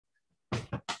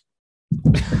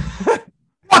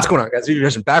What's going on, guys? Veve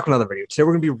Username back with another video. Today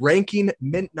we're going to be ranking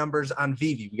mint numbers on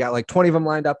Veve. We got like 20 of them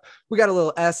lined up. We got a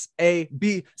little S, A,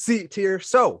 B, C tier.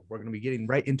 So we're going to be getting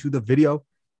right into the video.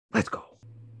 Let's go.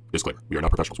 Disclaimer: we are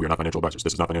not professionals. We are not financial advisors.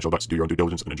 This is not financial advice. Do your own due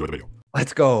diligence and enjoy the video.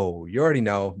 Let's go. You already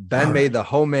know. Ben made the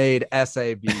homemade S,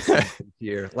 A, B, C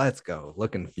tier. Let's go.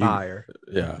 Looking fire.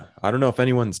 Yeah. I don't know if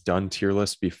anyone's done tier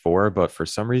lists before, but for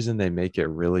some reason they make it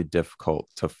really difficult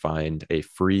to find a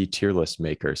free tier list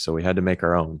maker. So we had to make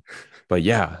our own. But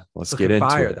yeah, let's get into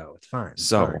fire, it. Though. It's fine.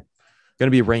 So going to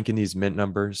be ranking these mint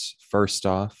numbers. First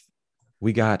off,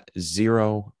 we got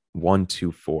 0, 1,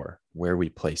 2, 4. Where are we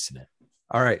placing it?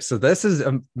 All right, so this is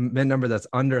a mint number that's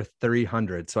under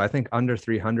 300. So I think under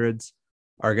 300s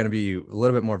are going to be a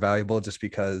little bit more valuable just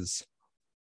because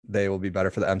they will be better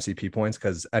for the MCP points,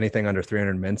 because anything under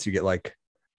 300 mints, you get like,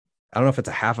 I don't know if it's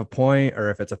a half a point or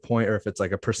if it's a point or if it's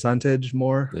like a percentage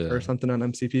more or something on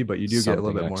MCP, but you do get a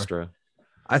little bit extra more.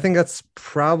 I think that's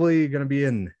probably going to be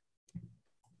an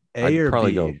A or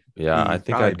probably B. Go, yeah, B, I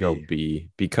think I'd go B,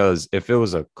 because if it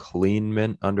was a clean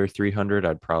mint under 300,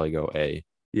 I'd probably go A.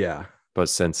 Yeah. But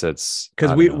since it's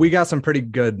because we got some pretty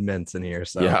good mints in here.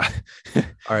 So yeah. All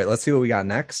right, let's see what we got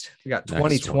next. We got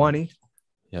 2020.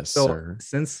 Yes, so sir.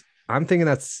 Since I'm thinking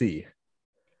that's C.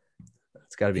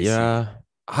 It's gotta be C. I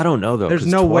don't know though. There's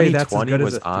no way that's as good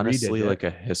was as honestly like a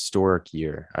historic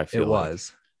year. I feel it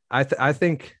was. I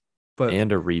think, but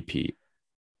and a repeat.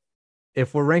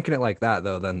 If we're ranking it like that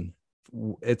though, then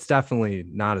it's definitely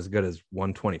not as good as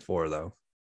 124 though.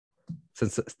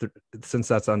 Since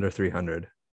that's under 300.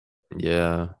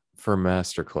 Yeah, for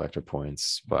master collector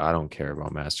points, but I don't care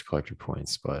about master collector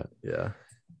points. But yeah,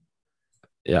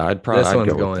 I'd probably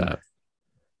go with that.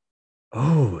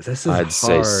 Oh, this is I'd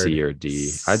say C or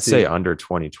D. I'd say under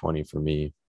 2020 for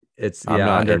me. I'm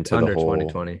not into the whole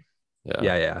 2020.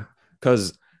 Yeah.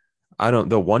 Because I don't,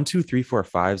 the 1, 2, 3, 4,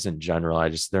 5s in general,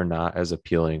 they're not as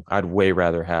appealing. I'd way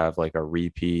rather have like a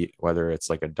repeat, whether it's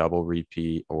like a double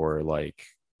repeat or like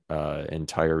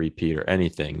entire repeat or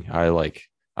anything.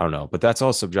 I don't know, but that's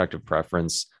all subjective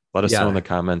preference. Let us know in the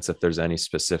comments if there's any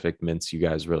specific mints you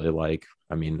guys really like.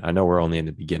 I mean, I know we're only in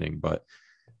the beginning, but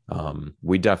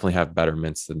we definitely have better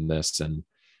mints than this. And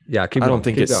I don't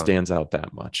think it stands out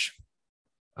that much.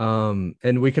 And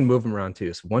we can move them around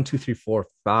too. So 1, 2, 3, 4,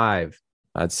 5.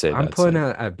 I'd say I'm putting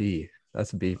it at B.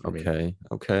 That's a B for me.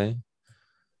 Okay.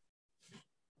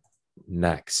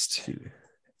 Next.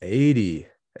 80.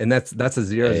 And that's a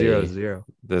 0, 0, 0.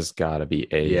 There's gotta be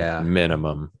a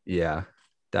minimum. Yeah,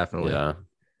 definitely. Yeah.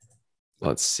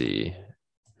 Let's see.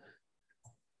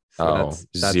 So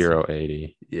that's 0,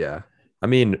 80. Yeah. I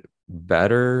mean,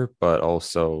 better, but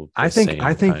also I think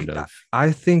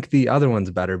the other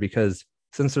one's better because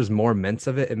since there's more mints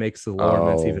of it, it makes the lower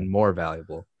mints even more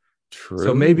valuable. True.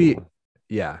 So maybe,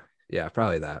 yeah,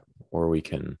 probably that. Or we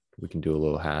can do a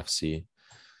little half C.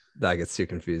 That gets too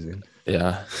confusing.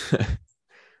 Yeah.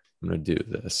 I'm going to do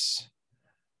this.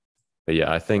 But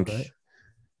yeah, I think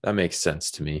that makes sense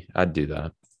to me. I'd do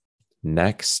that.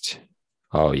 Next.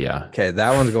 Oh, yeah. Okay,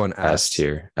 that one's going S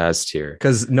tier.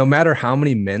 Because no matter how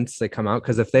many mints they come out,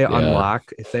 because if they unlock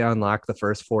the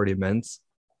first 40 mints,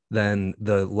 then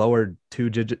the lower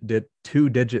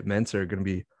two-digit mints are going to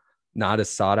be not as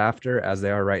sought after as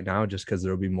they are right now, just because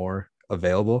there will be more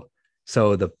available.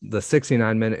 So the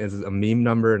 69 mint is a meme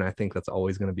number, and I think that's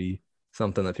always going to be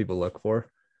something that people look for.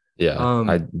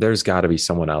 Yeah, there's got to be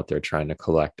someone out there trying to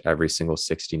collect every single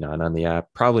 69 on the app,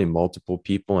 probably multiple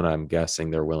people, and I'm guessing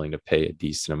they're willing to pay a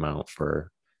decent amount for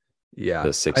the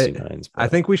 69s. I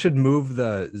think we should move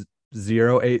the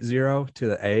 080 to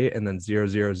the A and then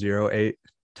 0008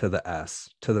 to the S,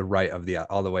 to the right of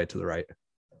all the way to the right.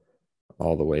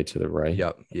 All the way to the right?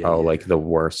 Yep. Yeah, like the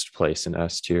worst place in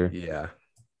S tier? Yeah.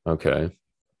 Okay.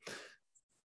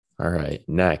 All right,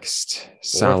 next,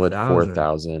 solid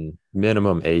 4,000,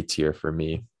 minimum A tier for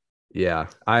me. Yeah,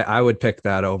 I would pick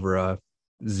that over a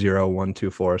 0, 1, 2,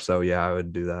 4. So yeah, I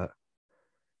would do that.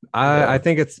 I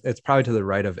think it's probably to the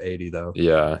right of 80 though.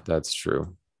 Yeah, that's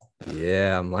true.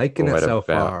 Yeah, I'm liking it so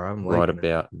far. I'm liking what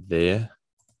about there?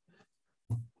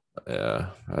 Yeah,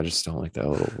 I just don't like that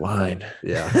little line.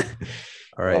 Yeah.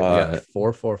 All right, we got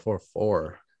 4, 4, 4,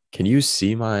 4. Can you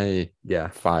see my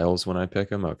files when I pick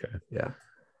them? Okay. Yeah.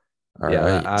 All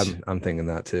right. I'm thinking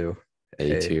that too.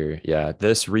 A tier. Yeah.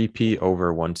 This repeat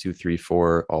over 1, 2, 3,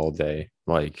 4 all day.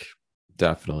 Like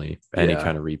definitely any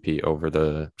kind of repeat over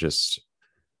the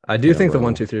I do think the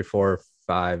 1, 2, 3, 4,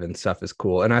 5 and stuff is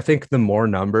cool. And I think the more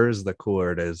numbers, the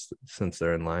cooler it is since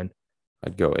they're in line.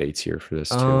 I'd go A tier for this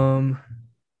too.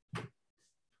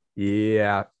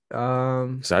 Yeah.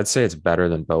 So I'd say it's better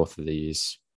than both of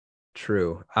these.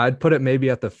 True. I'd put it maybe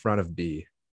at the front of B.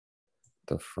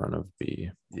 the front of B.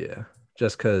 Yeah,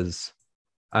 just because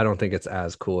I don't think it's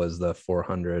as cool as the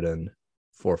 400 and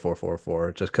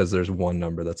 4444. Just because there's one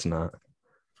number that's not.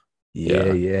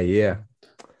 Yeah.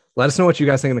 Let us know what you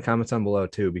guys think in the comments down below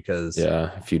too, because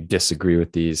Yeah, if you disagree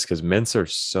with these, because mints are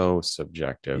so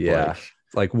subjective. yeah,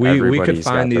 like we could everybody's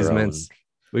find got these their mints. own.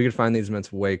 We could find these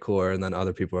mints way cooler, and then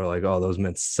other people are like, "Oh, those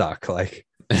mints suck." Like,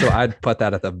 so I'd put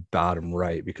that at the bottom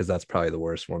right because that's probably the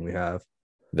worst one we have.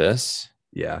 This,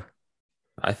 Yeah.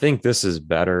 I think this is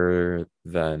better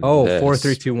than Oh, this.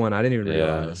 4-3-2-1. I didn't even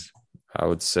realize. I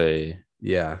would say,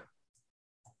 Yeah.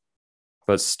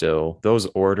 but still, those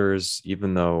orders,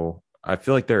 even though I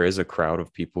feel like there is a crowd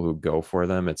of people who go for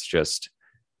them, it's just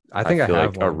I think I feel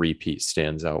have like a one. repeat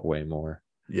stands out way more.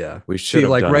 Yeah. We should see, have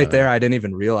like done right there, I didn't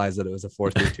even realize that it was a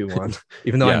 4-3-2-1,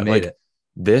 even though I Yeah, made like it.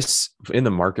 this in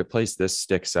the marketplace, this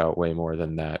sticks out way more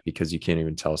than that because you can't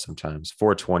even tell sometimes.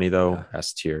 420 though, Yeah.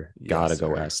 S tier. Yes, Gotta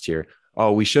go sir. S tier.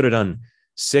 Oh, we should have done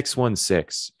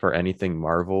 616 for anything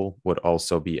Marvel would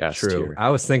also be S True. tier. I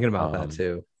was thinking about that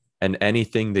too. And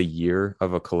anything the year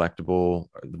of a collectible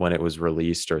when it was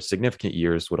released or significant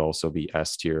years would also be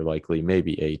S tier, likely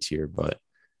maybe A tier, but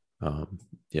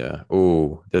yeah.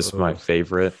 Oh, this is my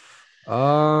favorite.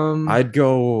 I'd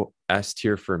go S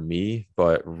tier for me,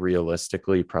 but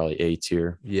realistically, probably A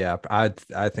tier. Yeah, I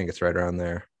think it's right around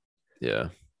there. Yeah.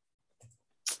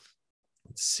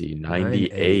 Let's see,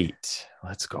 98.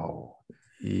 Let's go.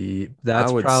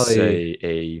 That's I would probably say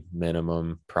a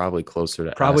minimum, probably closer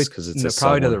to probably S because it's a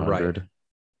probably sub to the right, 100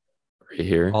 right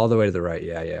here, all the way to the right.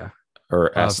 Yeah.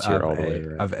 or S Of, tier of all the A, way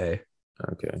right. of A,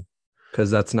 Okay.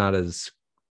 because that's not as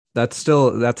that's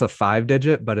a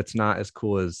 5-digit, but it's not as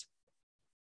cool as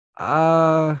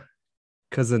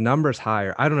because the number's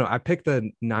higher. I don't know. I picked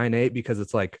the 98 because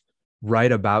it's like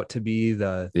right about to be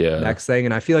the next thing,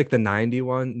 and I feel like the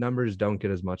 91 numbers don't get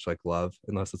as much like love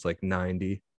unless it's like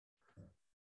 90.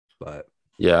 But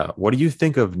yeah, what do you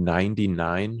think of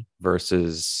 99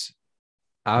 versus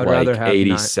I would like rather have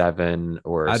 87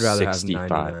 or I'd rather have 65?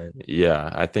 99. Yeah,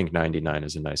 I think 99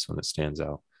 is a nice one that stands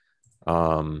out.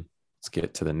 Let's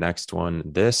get to the next one.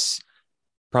 This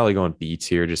probably going B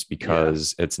tier just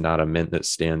because it's not a mint that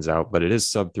stands out, but it is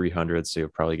sub 300, so you'll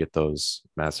probably get those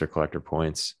master collector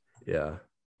points. Yeah.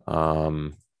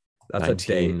 That's 19. A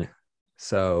date.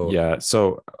 So yeah,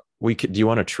 so we could. Do you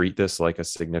want to treat this like a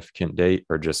significant date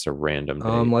or just a random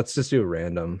date? Let's just do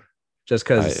random, just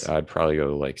because I'd probably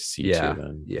go like C tier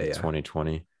then. Yeah.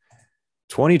 2020.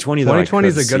 2020 2020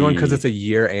 is a good one because it's a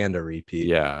year and a repeat.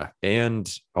 Yeah,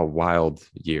 and a wild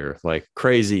year, like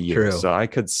crazy year. True. So I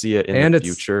could see it in the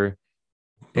future.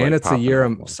 And it's a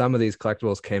year some of these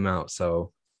collectibles came out,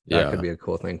 so that could be a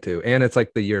cool thing too. And it's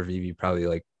like the year Veve probably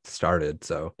like started.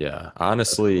 So yeah,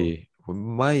 honestly,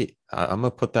 I'm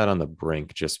gonna put that on the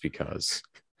brink just because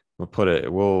we'll put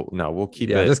it. We'll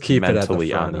keep it just keep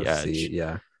mentally it at the on the edge. C,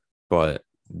 yeah, but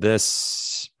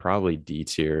this probably D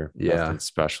tier. Nothing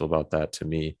special about that to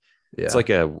me. Yeah. It's like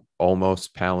a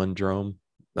almost palindrome.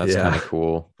 That's kind of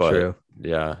cool. But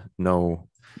yeah,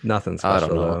 nothing special. I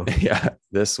don't know. Though. Yeah,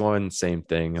 this one, same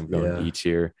thing. I'm going D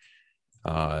tier.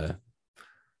 Let's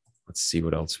see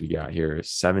what else we got here.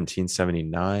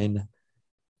 1779.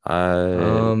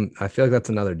 I feel like that's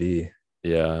another D.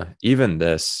 Yeah, even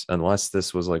this, unless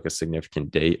this was like a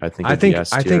significant date, I think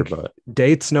but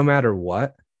dates, no matter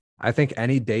what, I think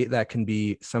any date that can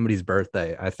be somebody's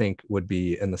birthday, I think would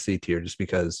be in the C tier, just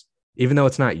because even though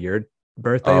it's not your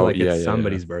birthday, it's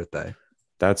somebody's birthday.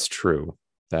 That's true.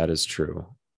 That is true.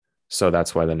 So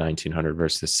that's why the 1900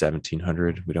 versus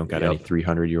 1700. We don't got any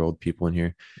 300-year-old people in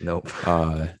here. Nope.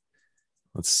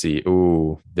 Let's see.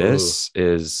 Ooh, this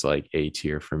is like A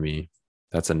tier for me.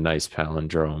 That's a nice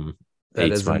palindrome.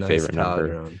 That is my favorite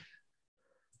palindrome. Number.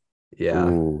 Yeah.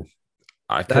 Ooh.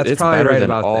 That's it's probably better right than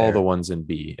about all the ones in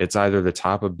B. It's either the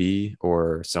top of B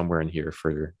or somewhere in here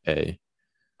for A.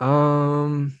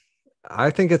 I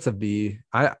think it's a B.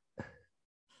 Yeah,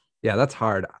 that's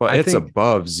hard. But it's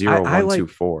above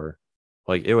 0124.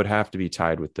 Like it would have to be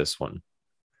tied with this one.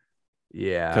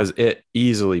 Yeah. Because it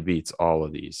easily beats all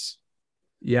of these.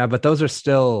 Yeah, but those are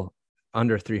still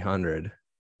under 300.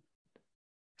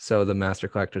 So the master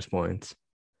collector's points.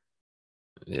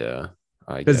 Yeah.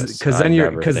 Because then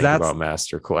that's about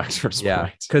master collectors.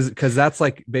 Yeah, because that's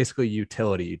like basically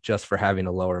utility just for having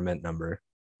a lower mint number.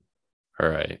 All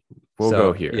right, we'll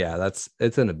go here. Yeah,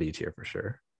 it's in a B tier for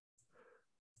sure.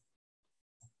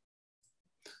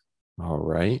 All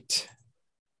right,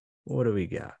 what do we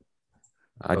got?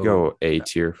 I'd go A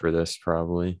tier for this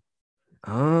probably,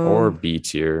 or B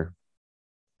tier.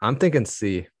 I'm thinking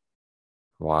C.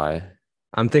 Why?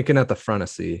 I'm thinking at the front of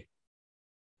C.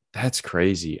 That's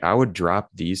crazy. I would drop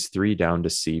these three down to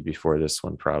C before this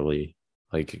one, probably,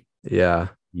 like, Yeah.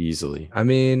 easily. I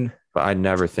mean, But I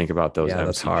never think about those yeah,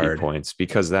 that's MCP hard. points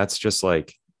because that's just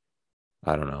like,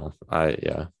 I don't know.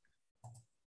 Yeah.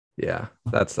 Yeah,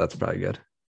 that's probably good.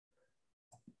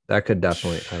 That could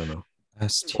definitely, I don't know.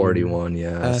 S tier. 41,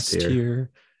 yeah, S S tier. tier.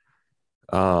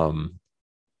 Um,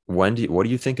 what do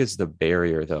you think is the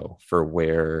barrier though for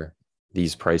where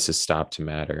these prices stop to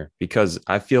matter? Because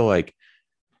I feel like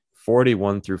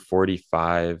 41 through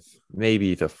 45,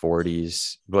 maybe the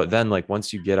 40s, but then like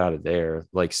once you get out of there,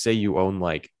 like say you own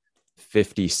like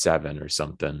 57 or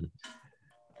something.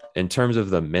 In terms of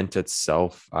the mint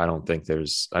itself, I don't think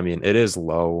there's, I mean, it is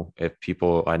low. If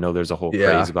people, I know there's a whole craze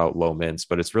Yeah. about low mints,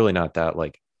 but it's really not that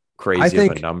like I crazy of a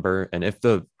think, number. And if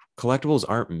the collectibles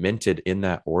aren't minted in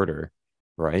that order,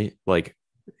 right? Like,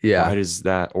 why yeah. does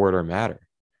that order matter?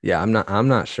 Yeah, I'm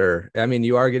not sure. I mean,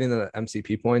 you are getting the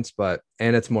MCP points, but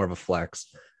and it's more of a flex.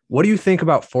 What do you think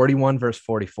about 41 versus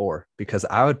 44? Because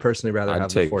I would personally rather I'd have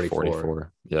the take 44.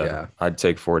 44. Yeah, Yeah. I'd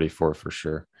take 44 for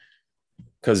sure.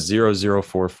 Because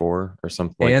 0044 or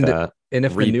something like And that. and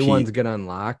if the new ones Repeat. get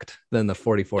unlocked, then the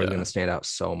 44 is going Yeah. to stand out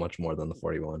so much more than the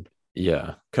 41.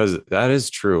 Yeah. Because that is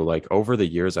true. Like over the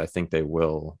years, I think they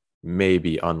will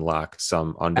maybe unlock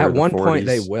some under At the one point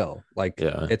they 40s. will. Like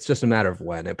Yeah. it's just a matter of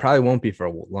when. It probably won't be for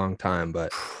a long time,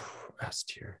 but S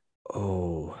tier.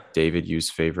 oh, David Yu's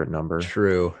favorite number.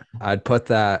 true. I'd put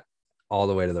that all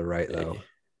the way to the right though. A.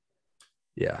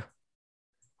 Yeah.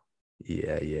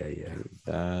 Yeah.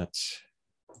 That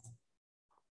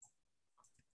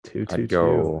Two, two, I'd two.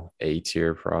 go A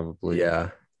tier probably.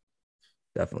 Yeah,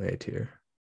 definitely A tier.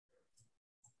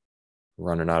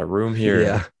 Running out of room here.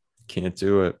 Yeah. Can't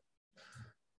do it.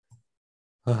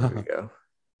 There we go.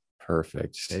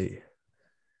 Perfect. Hey.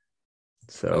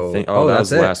 I So, think, oh, that was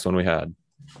that's the it. last one we had.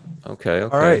 Okay. All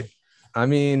right. I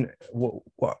mean,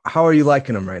 how are you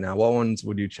liking them right now? What ones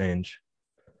would you change?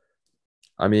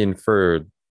 I mean, for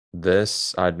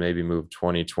this, I'd maybe move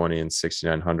 2020 and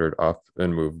 6900 up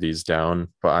and move these down,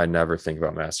 but I never think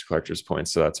about master collectors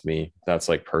points. So that's me. That's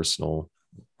like personal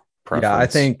Yeah, I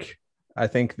preference.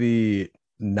 think the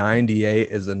 98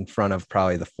 is in front of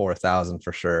probably the 4000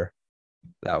 for sure.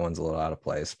 That one's a little out of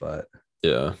place, but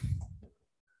Yeah.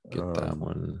 Get that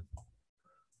one.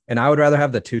 And I would rather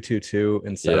have the 222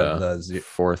 instead of the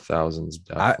 4000s.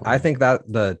 I think that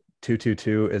the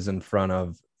 222 is in front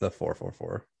of the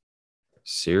 444.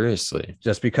 Seriously.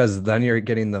 Just because then you're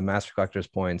getting the master collector's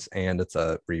points and it's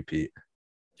a repeat.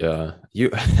 Yeah.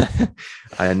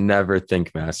 I never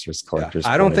think masters collectors.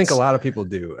 I don't think a lot of people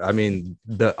do. I mean,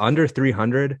 the under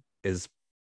 300 is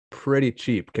pretty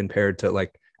cheap compared to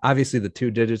like obviously the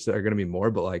two digits that are going to be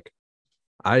more, but like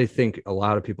I think a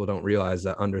lot of people don't realize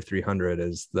that under 300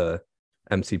 is the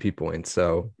MCP points.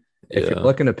 So if you're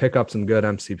looking to pick up some good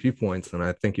MCP points, then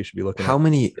I think you should be looking how at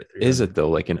many is it though?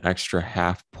 Like an extra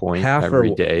half point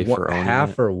every day for owning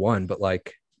half it? or one, but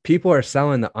like people are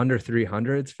selling the under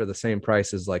 300s for the same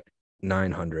price as like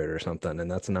 900 or something, and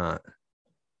that's not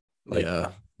like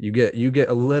you get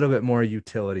a little bit more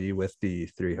utility with the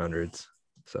 300s.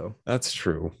 So that's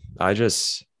true. I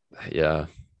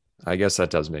guess that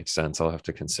does make sense. I'll have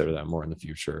to consider that more in the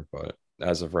future, but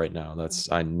as of right now,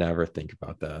 I never think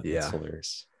about that. Yeah. That's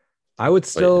hilarious. I would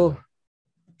still,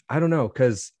 I don't know,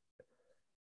 because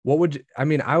what would you, I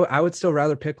mean, I would still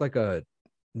rather pick like a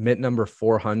mint number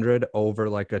 400 over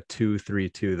like a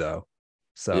 232 though.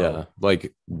 So yeah,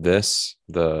 like this,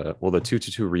 the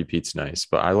 222 repeat's nice,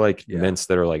 but I like mints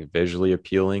that are like visually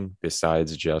appealing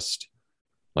besides just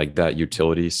like that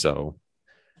utility. So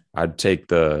I'd take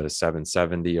the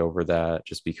 770 over that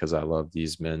just because I love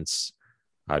these mints.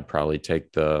 I'd probably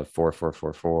take the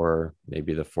 4444,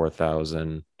 maybe the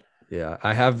 4000. Yeah,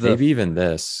 I have maybe even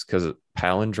this because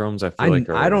palindromes.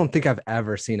 I don't think I've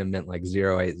ever seen a mint like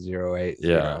 08080.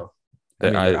 Yeah, I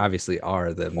mean, there obviously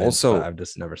are the mints, but I've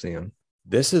just never seen them.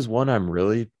 This is one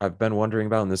I've been wondering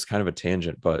about, and this is kind of a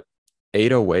tangent, but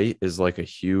 808 is like a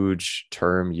huge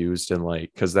term used in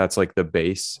like, because that's like the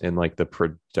base in like the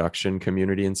production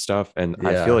community and stuff. And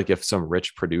I feel like if some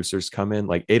rich producers come in,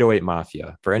 like 808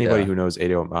 Mafia, for anybody who knows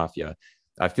 808 Mafia,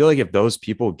 I feel like if those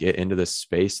people get into this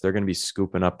space, they're going to be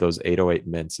scooping up those 808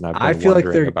 mints. And I feel like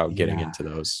they're about getting into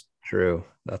those. True.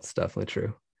 That's definitely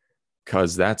true.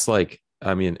 Because that's like,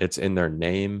 I mean, it's in their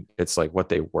name. It's like what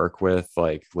they work with.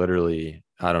 Like literally,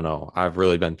 I don't know. I've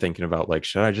really been thinking about like,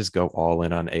 should I just go all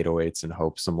in on 808s and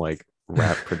hope some like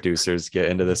rap producers get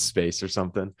into this space or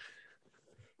something?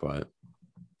 But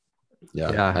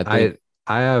yeah,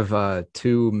 I have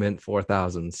 2 mint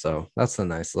 4000s, so that's a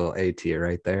nice little A tier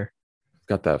right there.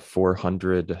 Got that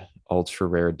 400 ultra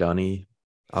rare dunny.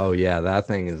 Oh yeah, that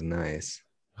thing is nice.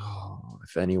 Oh,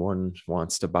 if anyone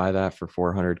wants to buy that for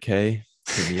 400K,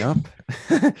 hit me up.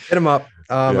 Hit them up.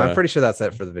 I'm Yeah. pretty sure that's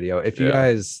it for the video. If you Yeah.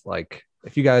 guys like,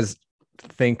 if you guys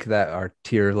think that our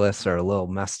tier lists are a little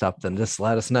messed up, then just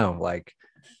let us know. Like,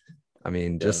 I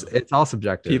mean, just it's all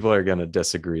subjective. People are gonna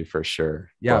disagree for sure.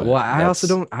 Yeah. Well, I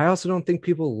also don't think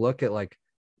people look at like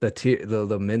the tier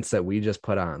the mints that we just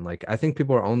put on. Like, I think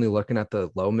people are only looking at the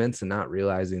low mints and not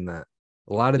realizing that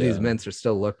a lot of these mints are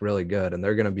still look really good and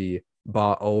they're gonna be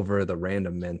bought over the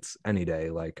random mints any day.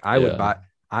 Like I would buy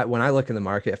when I look in the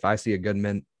market, if I see a good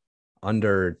mint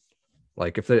under,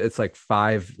 like if it's like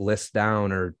 5 lists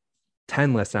down or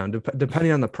 10 lists down,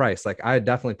 depending on the price, like I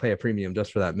definitely pay a premium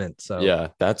just for that mint. So yeah,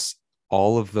 that's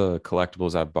all of the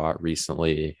collectibles I've bought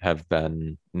recently have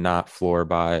been not floor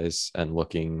buys and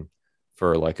looking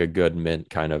for like a good mint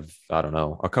kind of, I don't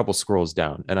know, a couple scrolls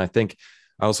down. And I think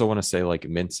I also want to say like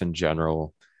mints in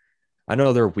general, I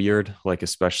know they're weird, like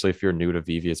especially if you're new to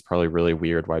Veve, it's probably really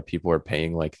weird why people are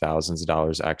paying like thousands of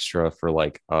dollars extra for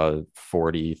like a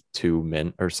 42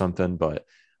 mint or something. But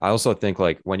I also think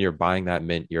like when you're buying that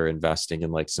mint, you're investing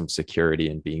in like some security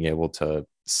and being able to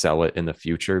sell it in the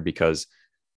future, because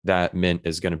that mint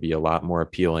is going to be a lot more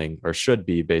appealing, or should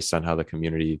be, based on how the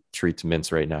community treats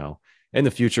mints right now. In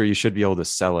the future, you should be able to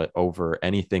sell it over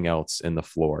anything else in the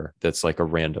floor that's like a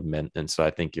random mint. And so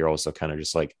I think you're also kind of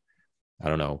just like, I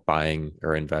don't know, buying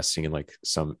or investing in like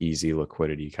some easy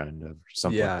liquidity kind of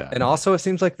something like that. And also it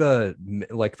seems like the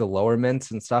lower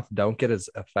mints and stuff don't get as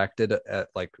affected at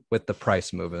like with the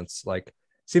price movements. Like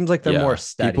seems like they're more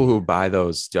steady. People who buy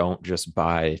those don't just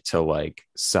buy to like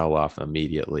sell off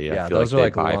immediately. Yeah, I feel like they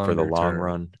like buy for the long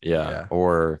run. Yeah.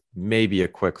 Or maybe a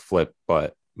quick flip,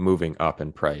 but moving up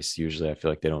in price. Usually I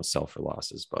feel like they don't sell for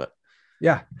losses, but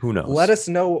yeah, who knows? Let us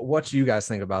know what you guys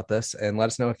think about this, and let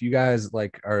us know if you guys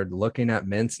like are looking at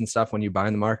mints and stuff when you buy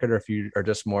in the market, or if you are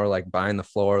just more like buying the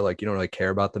floor, like you don't really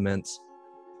care about the mints.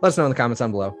 Let us know in the comments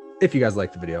down below. If you guys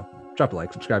like the video, drop a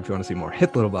like, subscribe if you want to see more,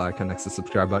 hit the little bell icon next to the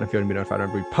subscribe button if you want to be notified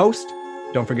whenever we post.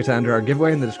 Don't forget to enter our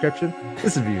giveaway in the description.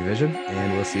 This is Veve Vision,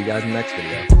 and we'll see you guys in the next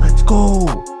video. Let's go,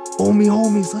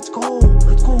 homies, let's go,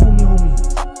 homie.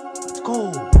 Let's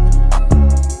go.